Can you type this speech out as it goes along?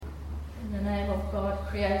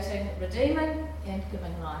creating, redeeming, and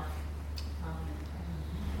giving life.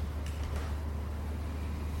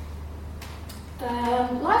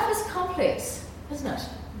 Life is complex, isn't it?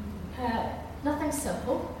 Nothing's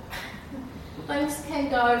simple. Things can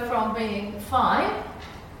go from being fine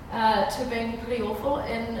to being pretty awful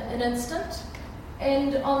in an instant.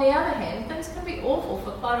 And on the other hand, things can be awful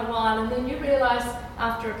for quite a while, and then you realise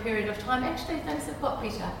after a period of time, actually things have got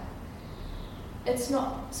better. It's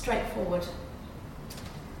not straightforward.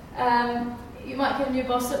 You might get a new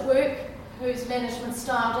boss at work whose management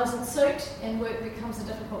style doesn't suit, and work becomes a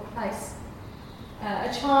difficult place.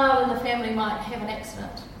 A child in the family might have an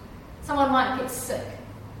accident. Someone might get sick.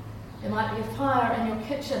 There might be a fire in your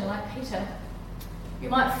kitchen, like Peter. You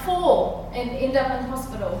might fall and end up in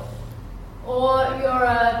hospital. Or you're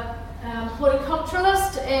a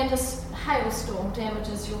horticulturalist and a hailstorm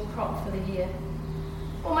damages your crop for the year.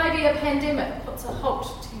 Or maybe a pandemic puts a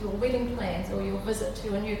halt to your wedding plans or your visit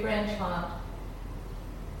to a new grandchild.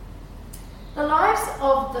 The lives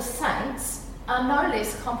of the saints are no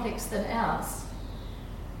less complex than ours.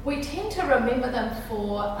 We tend to remember them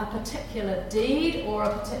for a particular deed or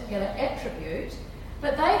a particular attribute,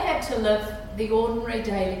 but they had to live the ordinary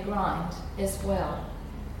daily grind as well.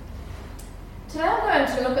 Today I'm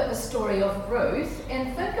going to look at the story of Ruth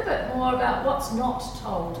and think a bit more about what's not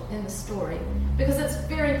told in the story, because it's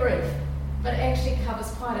very brief, but actually covers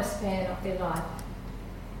quite a span of their life.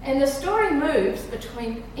 And the story moves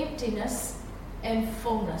between emptiness and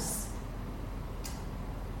fullness.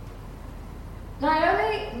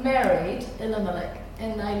 Naomi married Elimelech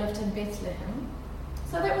and they lived in Bethlehem.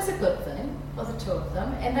 So that was a good thing for the two of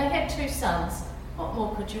them. And they had 2 sons. What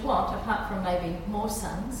more could you want, apart from maybe more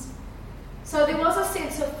sons? So there was a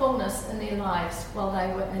sense of fullness in their lives while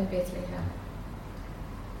they were in Bethlehem.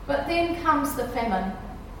 But then comes the famine,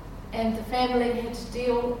 and the family had to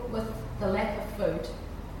deal with the lack of food.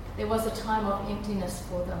 There was a time of emptiness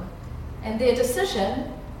for them. And their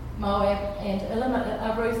decision, Moab and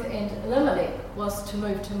Ruth and Elimelech, was to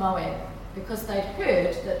move to Moab because they'd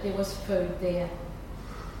heard that there was food there.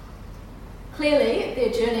 Clearly, their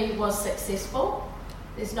journey was successful.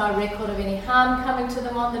 There's no record of any harm coming to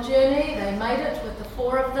them on the journey. They made it with the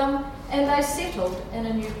 4 of them, and they settled in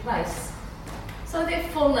a new place. So their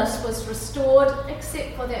fullness was restored,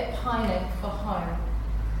 except for that pining for home,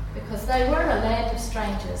 because they were in a land of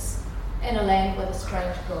strangers and a land with a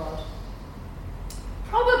strange God.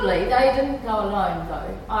 Probably they didn't go alone,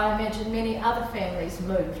 though. I imagine many other families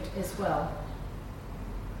moved as well.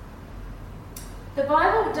 The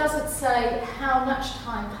Bible doesn't say how much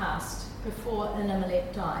time passed before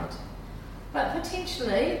Elimelech died, but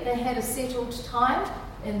potentially they had a settled time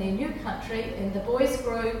in their new country, and the boys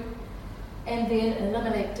grew, and then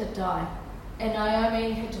Elimelech did die, and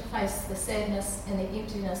Naomi had to face the sadness and the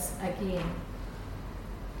emptiness again.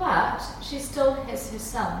 But she still has her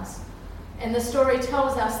sons. And the story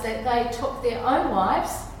tells us that they took their own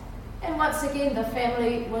wives, and once again the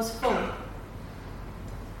family was full.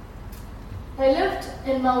 They lived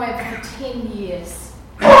in Moab for 10 years.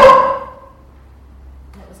 That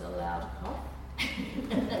was a loud cough.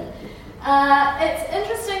 It's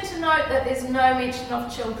interesting to note that there's no mention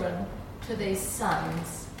of children to these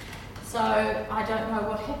sons. So I don't know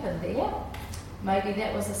what happened there. Maybe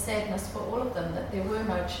that was a sadness for all of them, that there were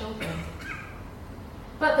no children.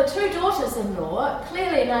 But the 2 daughters-in-law,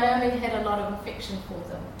 clearly Naomi had a lot of affection for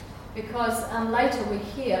them, because later we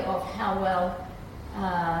hear of how well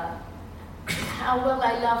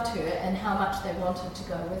they loved her and how much they wanted to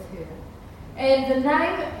go with her. And the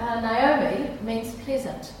name Naomi means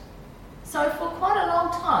pleasant. So for quite a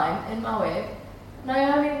long time in Moab,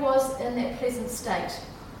 Naomi was in that pleasant state.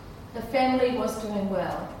 The family was doing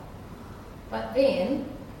well. But then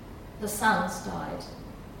the sons died.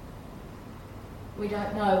 We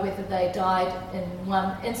don't know whether they died in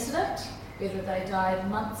one incident, whether they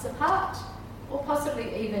died months apart, or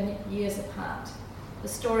possibly even years apart. The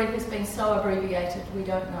story has been so abbreviated, we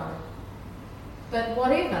don't know. But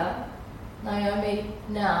whatever, Naomi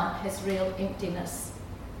now has real emptiness.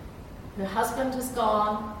 Her husband is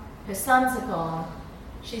gone, her sons are gone,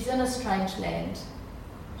 she's in a strange land.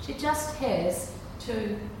 She just has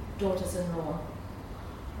 2 daughters-in-law.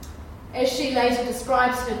 As she later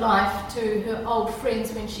describes her life to her old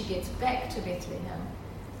friends when she gets back to Bethlehem,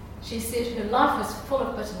 she said her life is full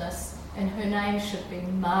of bitterness and her name should be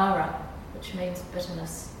Mara, which means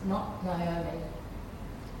bitterness, not Naomi.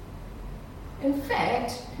 In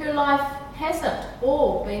fact, her life hasn't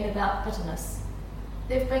all been about bitterness.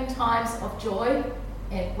 There have been times of joy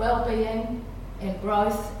and well-being and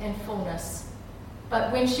growth and fullness.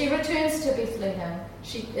 But when she returns to Bethlehem,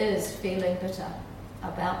 she is feeling bitter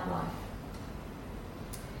about life.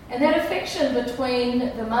 And that affection between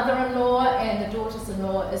the mother-in-law and the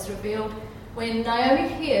daughters-in-law is revealed when Naomi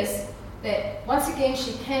hears that once again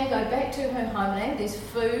she can go back to her homeland. There's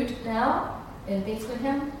food now in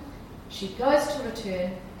Bethlehem. She goes to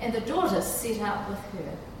return, and the daughters set out with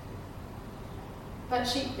her. But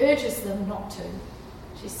she urges them not to.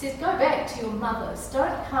 She says, go back to your mothers.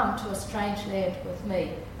 Don't come to a strange land with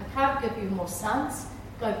me. I can't give you more sons.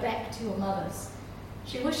 Go back to your mothers.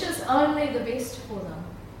 She wishes only the best for them.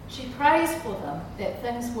 She prays for them that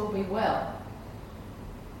things will be well.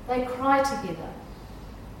 They cry together.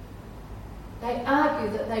 They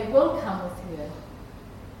argue that they will come with her.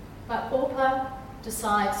 But Orpah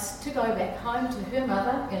decides to go back home to her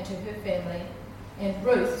mother and to her family, and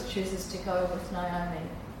Ruth chooses to go with Naomi.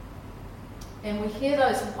 And we hear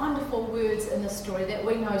those wonderful words in the story that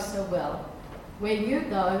we know so well. Where you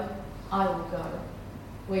go, I will go.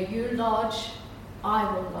 Where you lodge,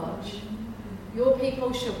 I will lodge. Your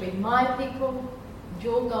people shall be my people, and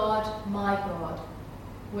your God, my God.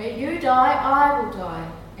 Where you die, I will die,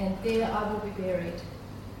 and there I will be buried.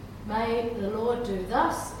 May the Lord do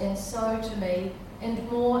thus and so to me, and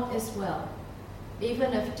more as well,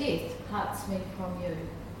 even if death parts me from you.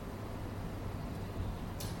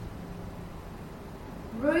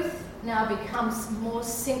 Ruth now becomes more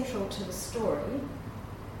central to the story,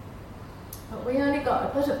 but we only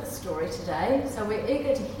got a bit of the story today, so we're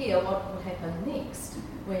eager to hear what will happen next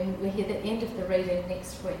when we hear the end of the reading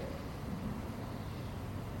next week.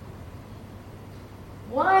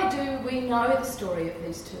 Why do we know the story of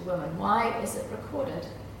these two women? Why is it recorded?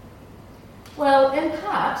 Well, in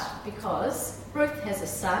part because Ruth has a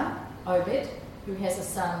son, Obed, who has a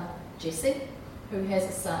son, Jesse, who has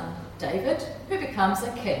a son, David, who becomes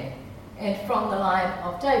a king. And from the line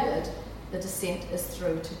of David, the descent is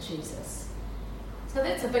through to Jesus. So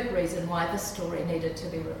that's a big reason why this story needed to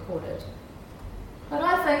be recorded. But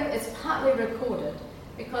I think it's partly recorded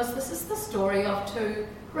because this is the story of two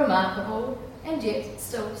remarkable and yet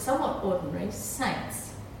still somewhat ordinary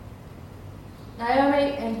saints.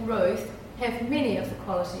 Naomi and Ruth have many of the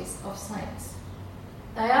qualities of saints.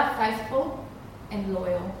 They are faithful and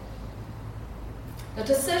loyal. The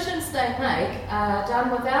decisions they make are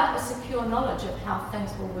done without a secure knowledge of how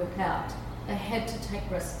things will work out. They had to take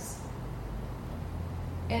risks.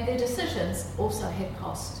 And their decisions also had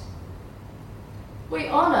cost. We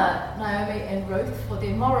honour Naomi and Ruth for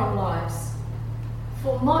their moral lives,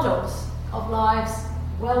 for models of lives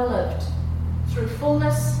well lived, through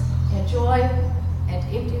fullness and joy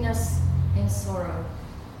and emptiness and sorrow.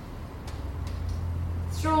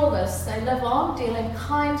 Through all this, they live on, dealing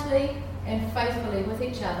kindly and faithfully with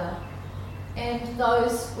each other and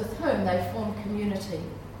those with whom they form community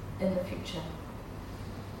in the future.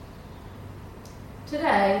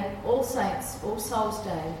 Today, All Saints, All Souls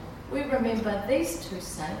Day, we remember these two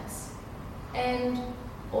saints and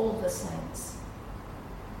all the saints.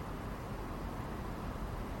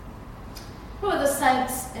 Who are the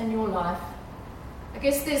saints in your life? I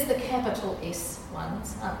guess there's the capital S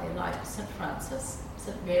ones, aren't there, like St. Francis,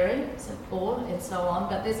 St. Mary, St. Paul, and so on,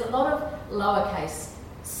 but there's a lot of lowercase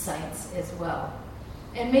saints as well.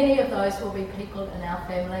 And many of those will be people in our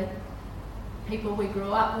family, people we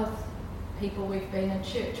grew up with, people we've been in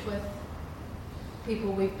church with,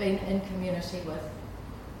 people we've been in community with.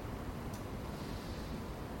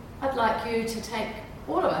 I'd like you to take,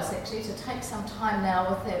 all of us actually, to take some time now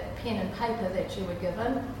with that pen and paper that you were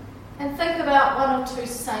given and think about one or two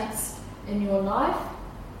saints in your life.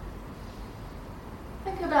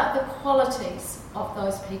 Think about the qualities of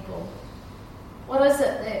those people. What is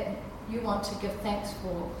it that you want to give thanks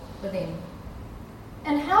for them?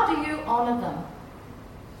 And how do you honour them?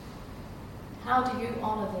 How do you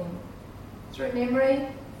honour them? Through memory,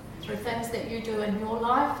 through things that you do in your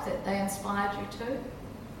life that they inspired you to.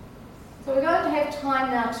 So we're going to have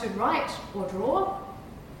time now to write or draw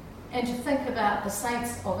and to think about the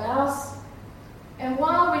saints of ours. And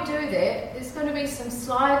while we do that, there's going to be some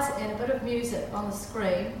slides and a bit of music on the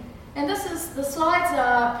screen. And the slides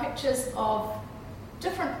are pictures of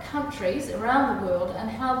different countries around the world and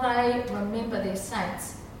how they remember their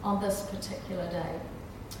saints on this particular day.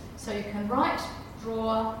 So you can write,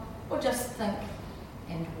 draw, or just think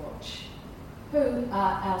and watch. Who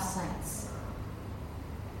are our saints?